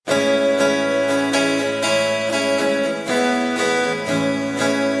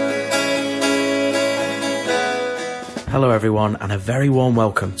everyone, and a very warm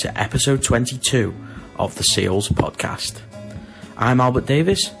welcome to episode 22 of the Seals podcast. I'm Albert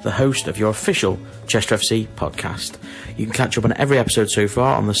Davies, the host of your official Chester FC podcast. You can catch up on every episode so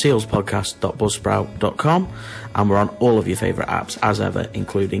far on the sealspodcast.buzzsprout.com, and we're on all of your favourite apps as ever,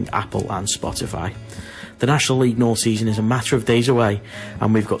 including Apple and Spotify. The National League North season is a matter of days away,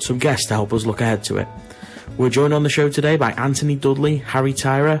 and we've got some guests to help us look ahead to it. We're joined on the show today by Anthony Dudley, Harry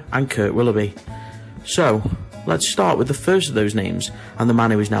Tyrer and Kurt Willoughby. So, let's start with the first of those names, and the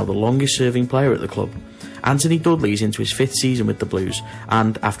man who is now the longest serving player at the club. Anthony Dudley is into his 5th season with the Blues,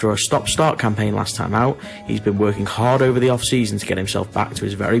 and after a stop-start campaign last time out, he's been working hard over the off-season to get himself back to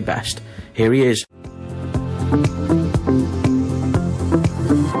his very best. Here he is.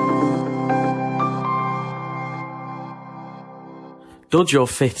 Dud, your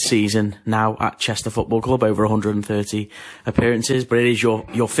 5th season now at Chester Football Club, over 130 appearances, but it is your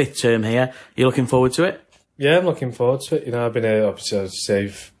 5th term here. You looking forward to it? Yeah, I'm looking forward to it. You know, I've been here, obviously, I'd say,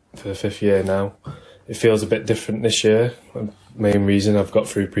 for the 5th year now. It feels a bit different this year. Main reason I've got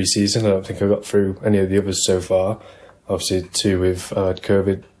through pre-season. I don't think I've got through any of the others so far. Obviously, 2 with had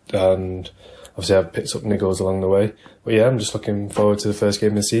COVID, and obviously I've picked up niggles along the way. But yeah, I'm just looking forward to the first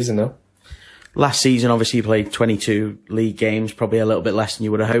game of the season now. Last season, obviously, you played 22 league games, probably a little bit less than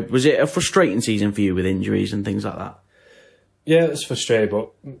you would have hoped. Was it a frustrating season for you with injuries and things like that? Yeah, it was frustrating,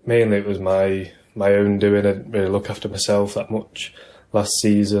 but mainly it was my own doing. I didn't really look after myself that much last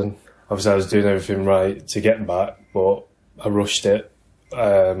season. Obviously, I was doing everything right to get back, but I rushed it.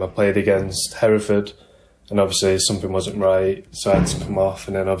 I played against Hereford, and obviously something wasn't right, so I had to come off,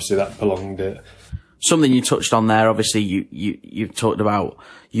 and then obviously that prolonged it. Something you touched on there, obviously, you talked about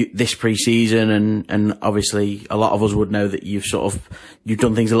this pre-season, and obviously a lot of us would know that you've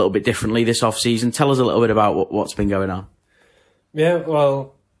done things a little bit differently this off-season. Tell us a little bit about what's been going on. Yeah,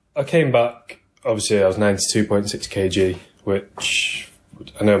 well, I came back, obviously I was 92.6 kg, which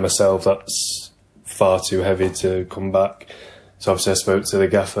I know myself that's far too heavy to come back. So obviously I spoke to the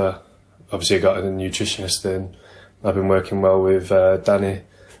gaffer, obviously I got a nutritionist in. I've been working well with Danny.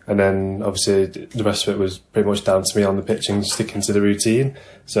 And then, obviously, the rest of it was pretty much down to me on the pitch and sticking to the routine.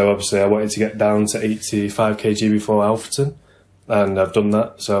 So, obviously, I wanted to get down to 85 kg before Alfreton, and I've done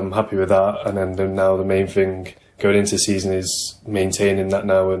that, so I'm happy with that. And then now the main thing going into the season is maintaining that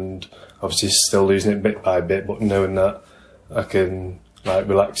now, and obviously still losing it bit by bit, but knowing that I can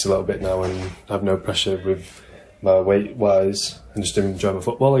relax a little bit now and have no pressure with my weight-wise and just enjoy my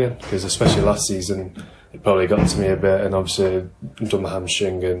football again. Because especially last season, it probably got to me a bit, and obviously I've done my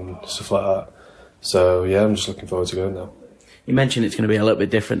hamstring and stuff like that. So yeah, I'm just looking forward to going now. You mentioned it's going to be a little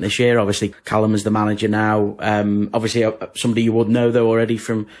bit different this year. Obviously, Callum is the manager now. Obviously, somebody you would know though already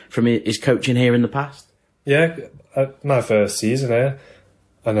from his coaching here in the past. Yeah, my first season here,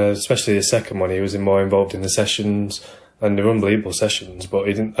 and especially the second one, he was more involved in the sessions, and they were unbelievable sessions. But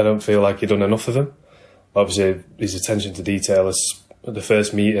I don't feel like he'd done enough of them. Obviously, his attention to detail is the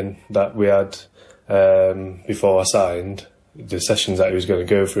first meeting that we had. Before I signed, the sessions that he was going to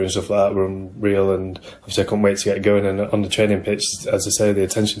go through and stuff like that were unreal, and obviously I couldn't wait to get going. And on the training pitch, as I say, the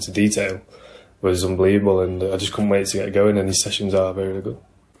attention to detail was unbelievable, and I just couldn't wait to get going, and his sessions are very good.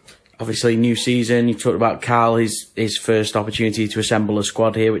 Obviously, new season, you talked about Carl, his first opportunity to assemble a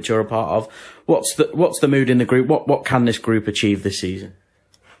squad here, which you're a part of. What's the mood in the group? What can this group achieve this season?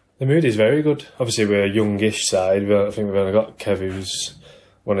 The mood is very good. Obviously, we're a youngish side. I think we've only got Kev, who's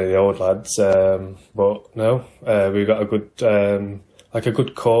one of the old lads, but no, we've got a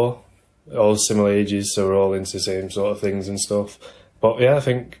good core, all similar ages, so we're all into the same sort of things and stuff. But yeah, I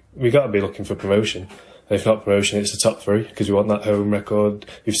think we got to be looking for promotion. And if not promotion, it's the top 3, because we want that home record.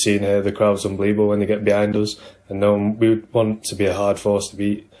 We've seen here the crowd's unbelievable when they get behind us, and we would want to be a hard force to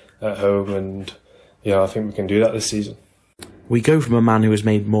beat at home, and I think we can do that this season. We go from a man who has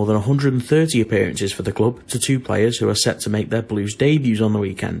made more than 130 appearances for the club to 2 players who are set to make their Blues debuts on the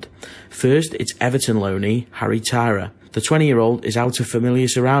weekend. First, it's Everton loanee Harry Tyrer. The 20-year-old is out of familiar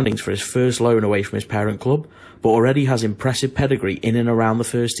surroundings for his first loan away from his parent club, but already has impressive pedigree in and around the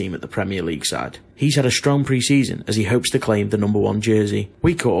first team at the Premier League side. He's had a strong pre-season as he hopes to claim the number 1 jersey.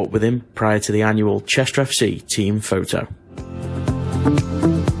 We caught up with him prior to the annual Chester FC team photo.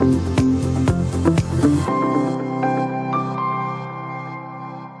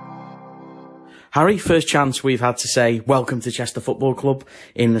 Harry, first chance we've had to say welcome to Chester Football Club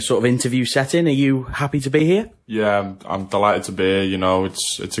in the sort of interview setting. Are you happy to be here? Yeah, I'm delighted to be here.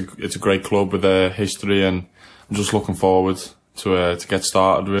 It's a great club with a history, and I'm just looking forward to get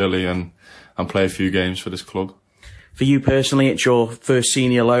started really and play a few games for this club. For you personally, it's your first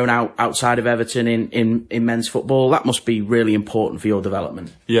senior loan outside of Everton in men's football. That must be really important for your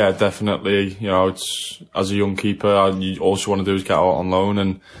development. Yeah, definitely. You know, it's as a young keeper, you also want to do is get out on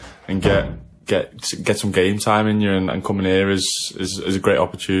loan and get some game time in you, and coming here is a great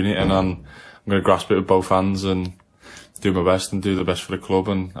opportunity, and I'm going to grasp it with both hands and do my best and do the best for the club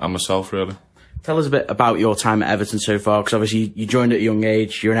and myself, really. Tell us a bit about your time at Everton so far, because obviously you joined at a young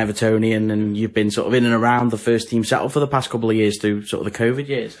age, you're an Evertonian, and you've been sort of in and around the first team setup for the past couple of years through sort of the COVID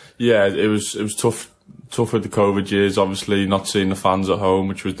years. Yeah, it was tough with the COVID years, obviously not seeing the fans at home,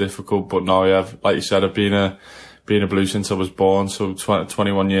 which was difficult, but now, yeah, like you said, I've been a Blue since I was born, so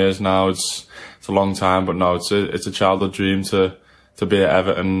 21 years now. It's a long time, but no, it's a childhood dream to be at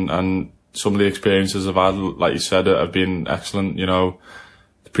Everton, and some of the experiences I've had, like you said, have been excellent. You know,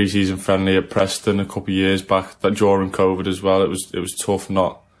 the pre-season friendly at Preston a couple of years back, that during COVID as well. It was tough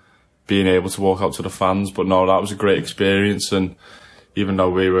not being able to walk out to the fans, but no, that was a great experience. And even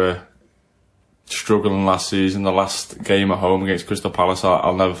though we were struggling last season, the last game at home against Crystal Palace,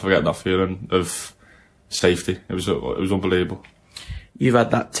 I'll never forget that feeling of safety. It was unbelievable. You've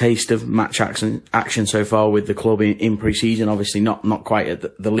had that taste of match action so far with the club in pre-season, obviously not quite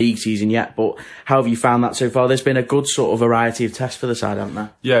at the league season yet, but how have you found that so far? There's been a good sort of variety of tests for the side, haven't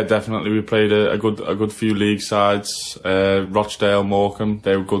there? Yeah, definitely. We played a good few league sides. Rochdale, Morecambe,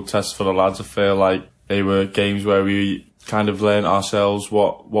 they were good tests for the lads. I feel like they were games where we kind of learned ourselves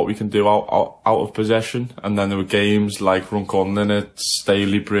what we can do out of possession, and then there were games like Runcorn Linnet,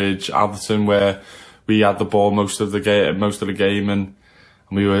 Staley Bridge, Atherton, where we had the ball most of the game, and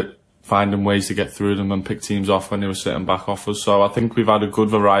we were finding ways to get through them and pick teams off when they were sitting back off us. So I think we've had a good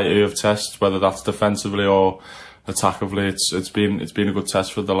variety of tests, whether that's defensively or attackively. It's been a good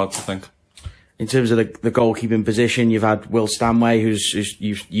test for the lads, I think. In terms of the goalkeeping position, you've had Will Stanway, who's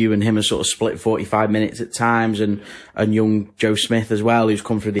you and him are sort of split 45 minutes at times, and young Joe Smith as well, who's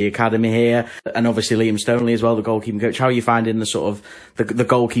come through the academy here, and obviously Liam Stoneley as well, the goalkeeping coach. How are you finding the sort of the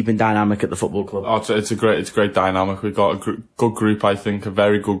goalkeeping dynamic at the football club? Oh, it's a great dynamic. We've got a good group, I think, a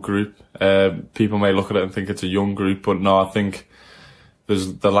very good group. People may look at it and think it's a young group, but no, I think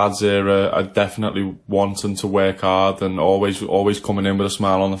the lads here are definitely wanting to work hard and always coming in with a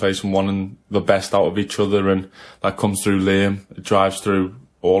smile on the face and wanting the best out of each other, and that comes through Liam. It drives through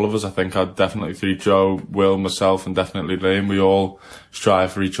all of us, I think. Definitely through Joe, Will, myself, and definitely Liam. We all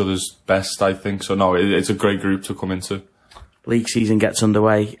strive for each other's best, I think. So no, it's a great group to come into. League season gets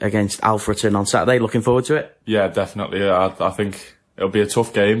underway against Alfreton on Saturday. Looking forward to it? Yeah, definitely. I think it'll be a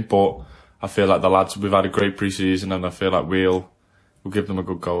tough game, but I feel like the lads, we've had a great pre-season, and I feel like we'll give them a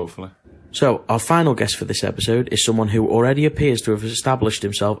good go, hopefully. So, our final guest for this episode is someone who already appears to have established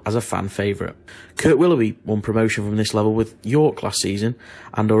himself as a fan favourite. Kurt Willoughby won promotion from this level with York last season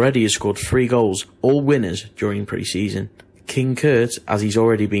and already has scored 3 goals, all winners during pre-season. King Kurt, as he's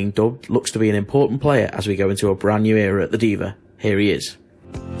already been dubbed, looks to be an important player as we go into a brand new era at the Deva. Here he is.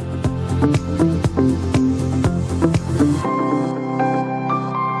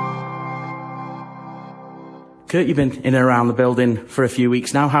 Kurt, you've been in and around the building for a few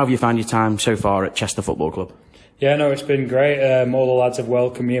weeks now. How have you found your time so far at Chester Football Club? Yeah, no, it's been great. All the lads have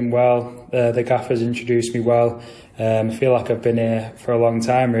welcomed me in well. The gaffer's introduced me well. I feel like I've been here for a long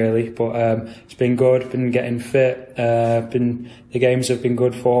time, really, but it's been good. Been getting fit. The games have been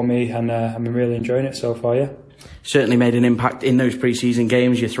good for me, and I've been really enjoying it so far. Yeah. Certainly made an impact in those pre-season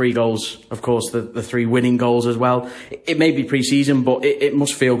games. Your 3 goals, of course, the 3 winning goals as well. It may be pre-season, but it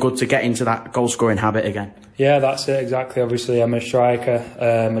must feel good to get into that goal-scoring habit again. Yeah, that's it, exactly. Obviously, I'm a striker.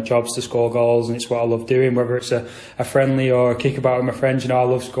 My job's to score goals, and it's what I love doing, whether it's a friendly or a kick about with my friends. You know, I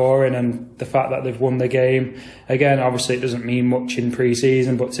love scoring, and the fact that they've won the game, again, obviously it doesn't mean much in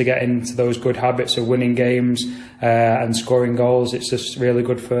pre-season, but to get into those good habits of winning games and scoring goals, it's just really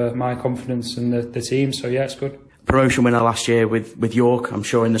good for my confidence and the team. So yeah, it's good. Promotion winner last year with York. I'm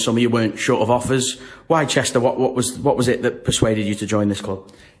sure in the summer you weren't short of offers. Why Chester? What was it that persuaded you to join this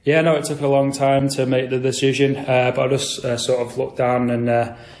club? Yeah, no, it took a long time to make the decision, but I just sort of looked down and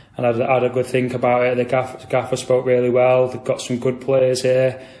I had a good think about it. The gaffer spoke really well. They've got some good players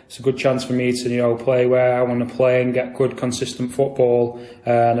here. It's a good chance for me to play where I want to play and get good, consistent football.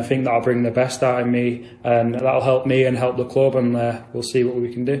 And I think that'll bring the best out of me, and that'll help me and help the club. And we'll see what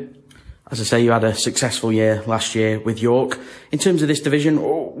we can do. As I say, you had a successful year last year with York. In terms of this division,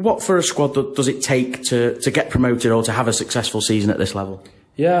 what for a squad does it take to get promoted or to have a successful season at this level?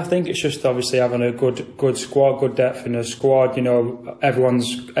 Yeah, I think it's just obviously having a good squad, good depth in a squad.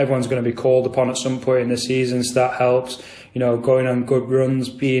 Everyone's going to be called upon at some point in the season, so that helps. Going on good runs,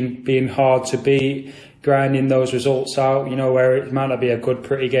 being hard to beat. grinding those results out, where it might not be a good,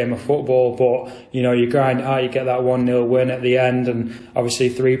 pretty game of football, but, you grind it out, you get that 1-0 win at the end, and obviously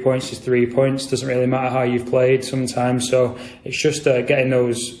 3 points is 3 points, doesn't really matter how you've played sometimes, so it's just getting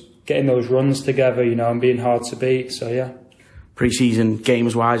those runs together, and being hard to beat, so yeah. Pre-season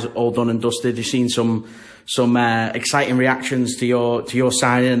games-wise, all done and dusted. You've seen some exciting reactions to your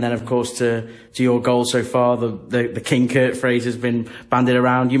signing, and then of course to your goal so far. The King Kurt phrase has been bandied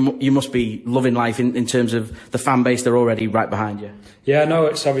around. You must be loving life in terms of the fan base. They're already right behind you. Yeah, no,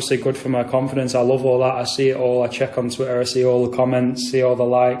 it's obviously good for my confidence. I love all that. I see it all. I check on Twitter. I see all the comments, see all the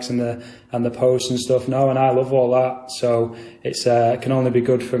likes and the posts and stuff. No, and I love all that. So it's can only be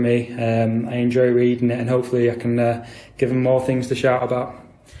good for me. I enjoy reading it, and hopefully I can give them more things to shout about.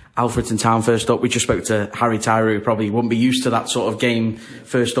 Alfred's in town first up. We just spoke to Harry Tyrer, who probably wouldn't be used to that sort of game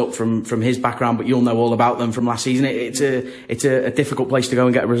first up from his background, but you'll know all about them from last season. It's a difficult place to go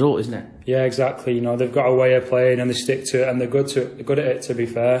and get a result, isn't it? Yeah, exactly. They've got a way of playing and they stick to it, and they're good at it, to be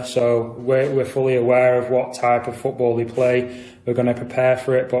fair. So we're fully aware of what type of football they play. We're going to prepare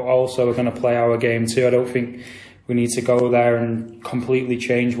for it, but also we're going to play our game too. I don't think we need to go there and completely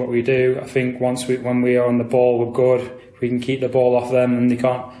change what we do. I think when we are on the ball, we're good. We can keep the ball off them, and they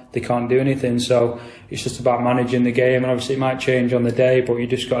can't do anything. So it's just about managing the game, and obviously it might change on the day, but you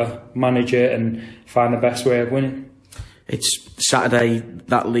just got to manage it and find the best way of winning. It's Saturday,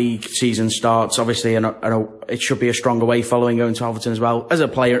 that league season starts, obviously, and it should be a strong away following going to Alverton as well. As a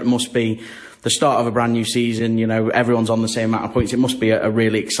player, it must be the start of a brand new season. Everyone's on the same amount of points. It must be a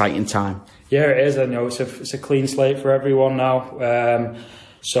really exciting time. Yeah, it is. I know it's a clean slate for everyone now.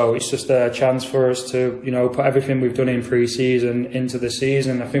 So it's just a chance for us to, put everything we've done in pre-season into the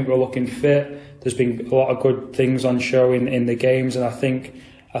season. I think we're looking fit. There's been a lot of good things on show in the games, and I think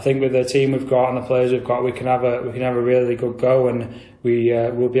with the team we've got and the players we've got, we can have a really good go, and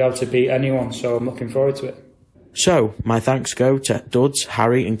we'll be able to beat anyone. So I'm looking forward to it. So my thanks go to Duds,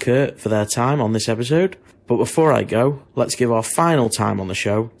 Harry, and Kurt for their time on this episode. But before I go, let's give our final time on the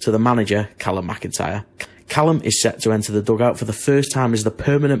show to the manager, Callum McIntyre. Callum is set to enter the dugout for the first time as the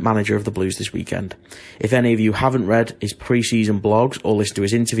permanent manager of the Blues this weekend. If any of you haven't read his pre-season blogs or listened to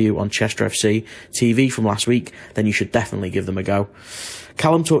his interview on Chester FC TV from last week, then you should definitely give them a go.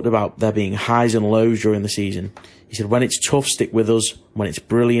 Callum talked about there being highs and lows during the season. He said, when it's tough, stick with us. When it's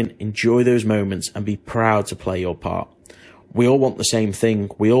brilliant, enjoy those moments and be proud to play your part. We all want the same thing.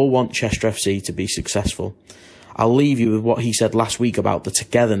 We all want Chester FC to be successful. I'll leave you with what he said last week about the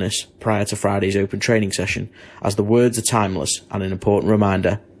togetherness prior to Friday's open training session, as the words are timeless and an important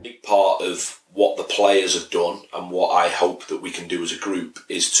reminder. A big part of what the players have done and what I hope that we can do as a group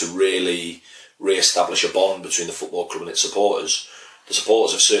is to really re-establish a bond between the football club and its supporters. The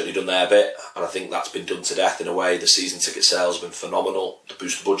supporters have certainly done their bit, and I think that's been done to death in a way. The season ticket sales have been phenomenal. The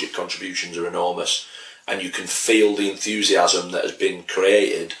booster budget contributions are enormous, and you can feel the enthusiasm that has been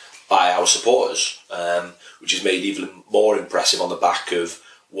created by our supporters, which is made even more impressive on the back of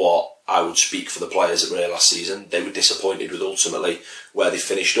what I would speak for the players that were here last season. They were disappointed with ultimately where they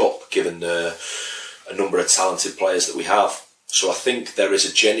finished up, given a number of talented players that we have. So I think there is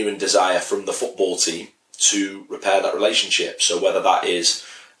a genuine desire from the football team to repair that relationship. So whether that is,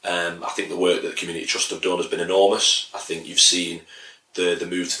 I think the work that the Community Trust have done has been enormous. I think you've seen the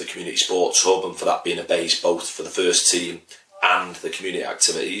move to the Community Sports Hub, and for that being a base both for the first team and the community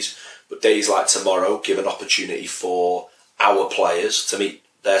activities. But days like tomorrow give an opportunity for our players to meet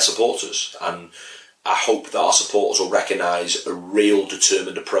their supporters, and I hope that our supporters will recognise a real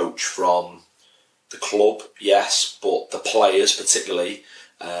determined approach from the club, yes, but the players particularly,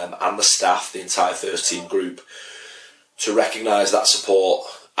 and the staff, the entire first team group, to recognise that support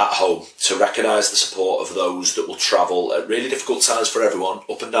at home, to recognise the support of those that will travel at really difficult times for everyone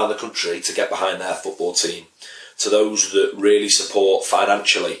up and down the country to get behind their football team, to those that really support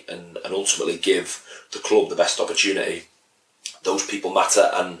financially and ultimately give the club the best opportunity. Those people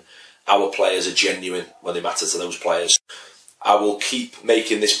matter, and our players are genuine when they matter to those players. I will keep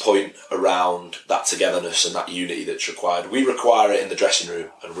making this point around that togetherness and that unity that's required. We require it in the dressing room,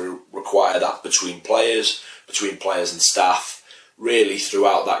 and we require that between players and staff, really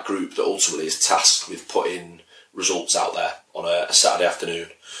throughout that group that ultimately is tasked with putting results out there on a Saturday afternoon.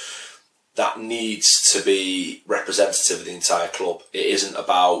 That needs to be representative of the entire club. It isn't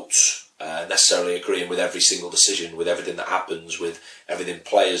about necessarily agreeing with every single decision, with everything that happens, with everything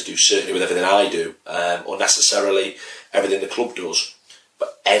players do, certainly with everything I do, or necessarily everything the club does.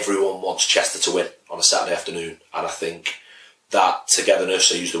 But everyone wants Chester to win on a Saturday afternoon, and I think that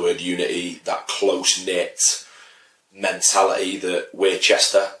togetherness, I use the word unity, that close-knit mentality that we're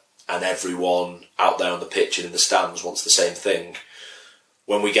Chester and everyone out there on the pitch and in the stands wants the same thing,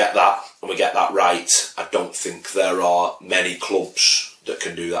 when we get that and we get that right, I don't think there are many clubs that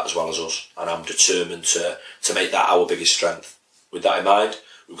can do that as well as us, and I'm determined to make that our biggest strength. With that in mind,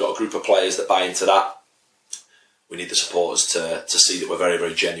 we've got a group of players that buy into that. We need the supporters to see that we're very,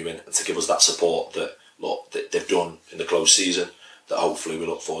 very genuine and to give us that support that they've done in the close season, that hopefully we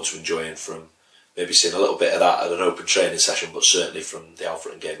look forward to enjoying from maybe seeing a little bit of that at an open training session, but certainly from the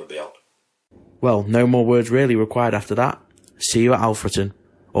Alfreton game and beyond. Well, no more words really required after that. See you at Alfreton.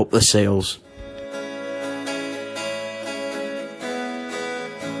 Up the Seals.